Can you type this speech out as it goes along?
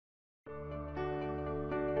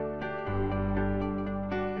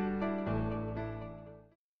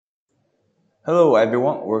Hello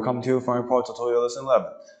everyone, welcome to FineReport tutorial lesson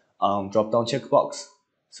 11 on drop-down checkbox.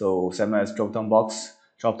 So same as drop-down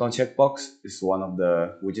checkbox is one of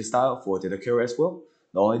the widget style for data query as well.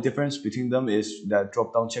 The only difference between them is that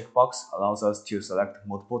drop-down checkbox allows us to select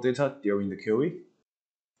multiple data during the query.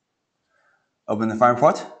 Open the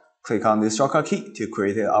FineReport, click on this shortcut key to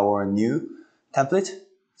create our new template.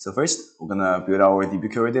 So first, we're gonna build our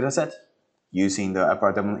DB query dataset using the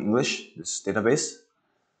FineReport English, this database.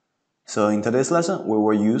 So in today's lesson, we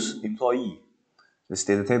will use employee, this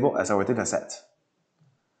data table, as our dataset.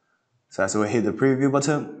 So as we hit the preview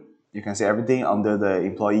button, you can see everything under the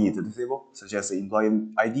employee data table, such as the employee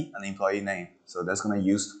ID and employee name. So that's going to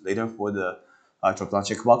use later for the drop-down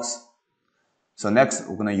checkbox. So next,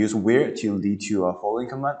 we're going to use where to lead to a following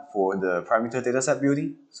command for the parameter dataset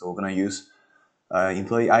building. So we're going to use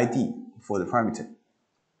employee ID for the parameter.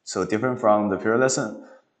 So different from the previous lesson,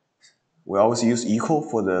 we always use equal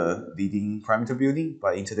for the leading parameter building,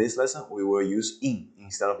 but in today's lesson, we will use in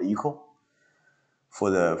instead of equal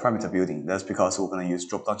for the parameter building. That's because we're going to use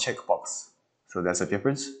drop-down checkbox. So that's a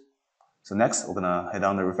difference. So next, we're going to hit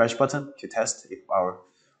down the refresh button to test if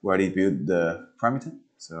we already built the parameter.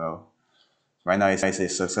 So right now, it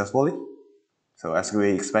says successfully. So as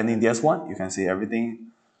we expanding the S1, you can see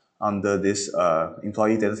everything under this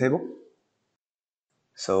employee data table.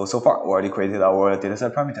 So far, we already created our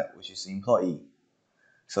dataset parameter, which is employee.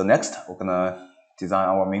 So next, we're gonna design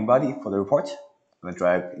our main body for the report. I'm gonna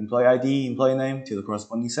drag employee ID, employee name to the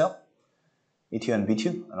corresponding cell, E2 and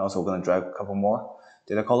B2, and also we're gonna drag a couple more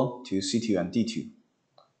data column to C2 and D2.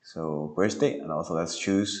 So birth date, and also let's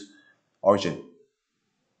choose origin.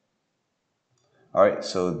 Alright,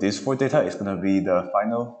 so this for data is gonna be the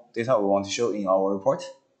final data we want to show in our report.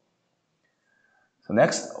 So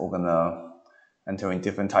next, we're gonna enter in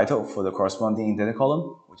different title for the corresponding data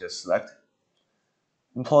column. We just select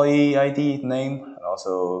employee ID, name, and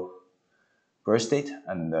also birth date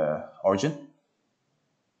and origin.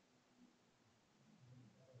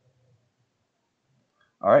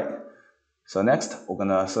 Alright, so next we're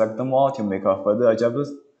gonna select them all to make a further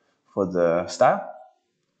adjustment for the style.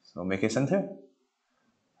 So make it center.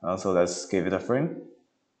 Also let's give it a frame.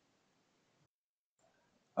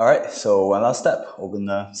 Alright, so one last step, we're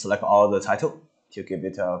gonna select all the title to give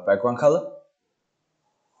it a background color.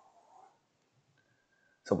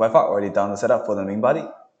 So by far already done the setup for the main body.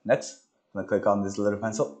 Next, I'm gonna click on this little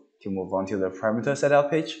pencil to move on to the parameter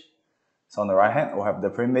setup page. So on the right hand, we'll have the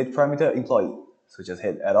pre-made parameter employee. So just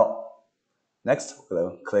hit add all. Next, we're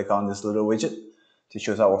gonna click on this little widget to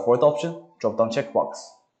choose our fourth option, drop-down checkbox.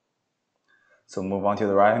 So move on to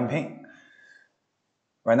the right hand pane.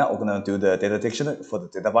 Right now, we're gonna do the data dictionary for the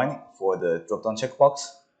data binding for the drop-down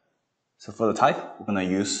checkbox. So for the type, we're gonna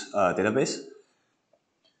use database.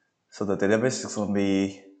 So the database is gonna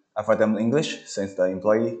be FineReport English since the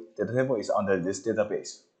employee data table is under this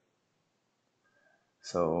database.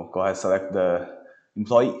 So go ahead and select the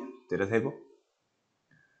employee data table.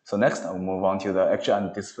 So next, I'll move on to the actual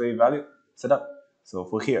and display value setup. So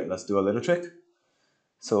for here, let's do a little trick.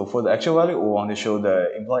 So for the actual value, we want to show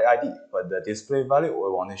the employee ID, but the display value,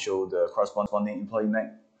 we want to show the corresponding employee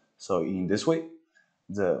name. So in this way,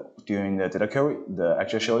 during the data query, the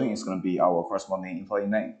actual showing is going to be our corresponding employee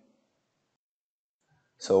name.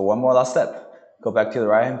 So one more last step. Go back to the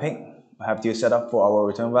right-hand pane. We have to set up for our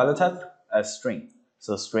return value type as string.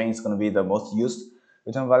 So string is going to be the most used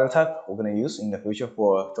return value type we're going to use in the future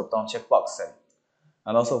for drop-down checkbox setting.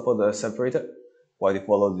 And also for the separator, we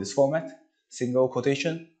follow this format: single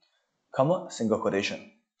quotation, comma, single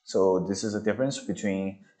quotation. So this is the difference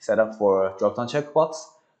between setup for drop-down checkbox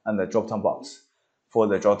and the drop-down box. For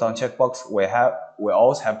the drop-down checkbox, we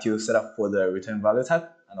always have to set up for the return value type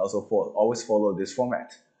and also always follow this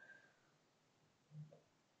format.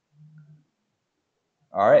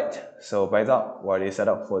 Alright, so by that, we already set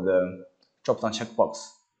up for the drop-down checkbox.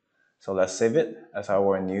 So let's save it as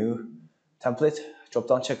our new template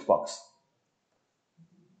drop-down checkbox.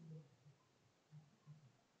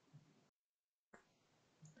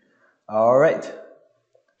 Alright,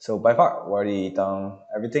 so by far, we already done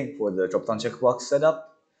everything for the drop-down checkbox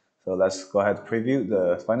setup. So let's go ahead and preview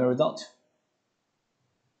the final result.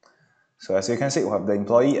 So as you can see, we have the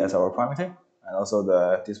employee as our parameter, and also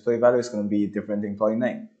the display value is going to be different employee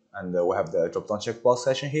name. And we have the drop-down checkbox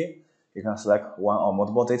section here. You can select one or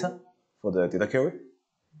multiple data for the data query.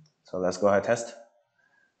 So let's go ahead and test.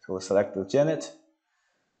 So we'll select the Janet.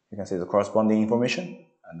 You can see the corresponding information,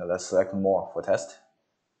 and let's select more for test.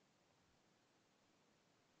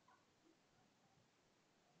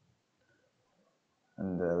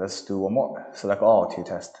 And let's do one more. Select all to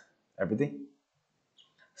test everything.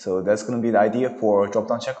 So that's going to be the idea for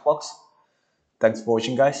drop-down checkbox. Thanks for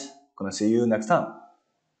watching, guys. Gonna see you next time.